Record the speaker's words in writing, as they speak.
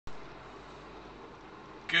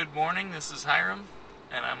Good morning, this is Hiram,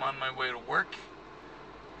 and I'm on my way to work,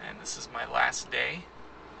 and this is my last day.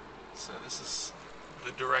 So this is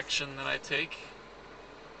the direction that I take,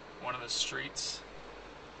 one of the streets.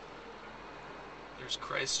 There's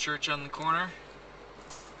Christ Church on the corner,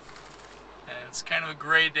 and it's kind of a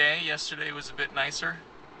gray day. Yesterday was a bit nicer,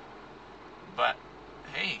 but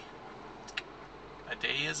hey, a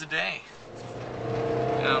day is a day.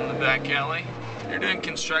 Down the back alley. They're doing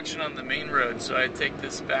construction on the main road, so I take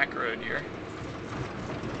this back road here.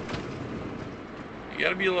 You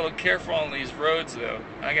gotta be a little careful on these roads though.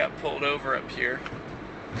 I got pulled over up here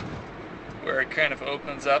where it kind of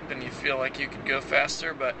opens up and you feel like you could go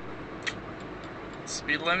faster, but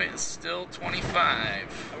speed limit is still 25.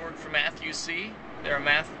 I work for Math UC. They're a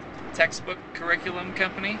math textbook curriculum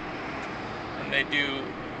company, and they do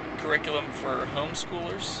curriculum for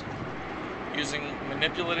homeschoolers using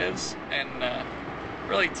manipulatives, and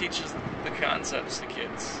really teaches the concepts to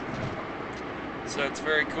kids. So it's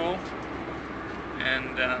very cool,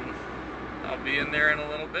 and I'll be in there in a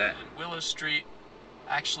little bit. Willow Street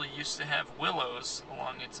actually used to have willows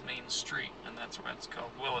along its main street, and that's why it's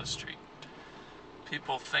called Willow Street.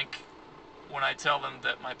 People think when I tell them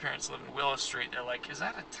that my parents live in Willow Street, they're like, is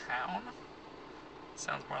that a town? It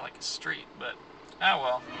sounds more like a street, but oh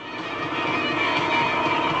well.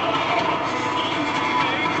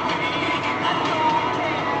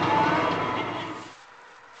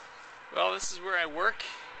 Well, this is where I work.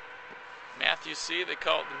 Math UC, they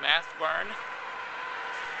call it the Math Barn.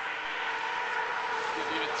 Give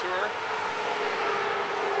you a tour.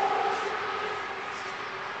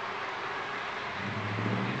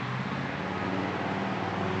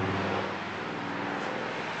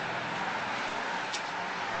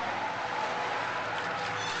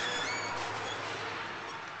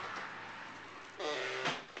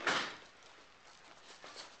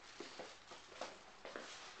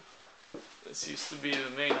 This used to be the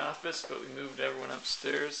main office, but we moved everyone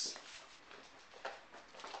upstairs.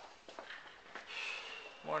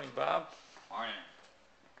 Morning, Bob. Morning.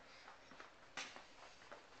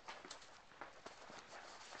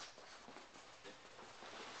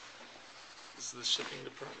 This is the shipping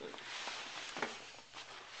department,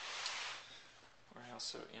 where I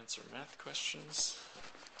also answer math questions.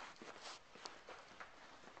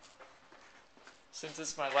 Since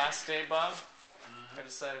it's my last day, Bob, I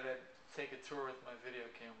decided I'd take a tour with my video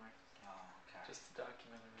camera. Oh, okay. Just to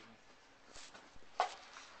document everything.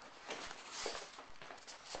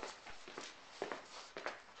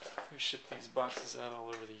 We ship these boxes out all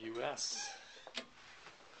over the U.S.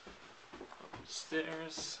 Up the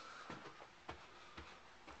stairs.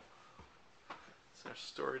 It's our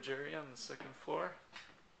storage area on the second floor.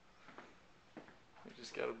 We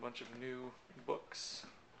just got a bunch of new books.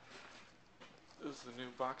 Those are the new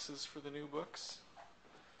boxes for the new books.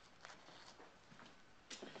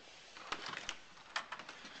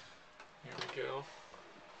 Here we go.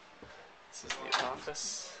 This is the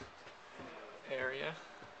office area.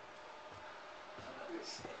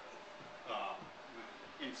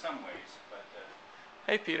 In some ways, but...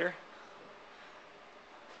 Hey, Peter.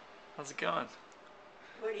 How's it going?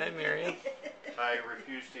 Hey, Miriam. I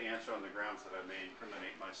refuse to answer on the grounds that I may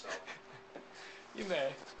incriminate myself. You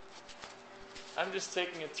may. I'm just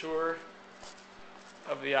taking a tour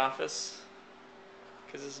of the office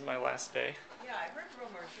because this is my last day. Yeah, I heard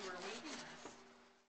rumors you were leaving us.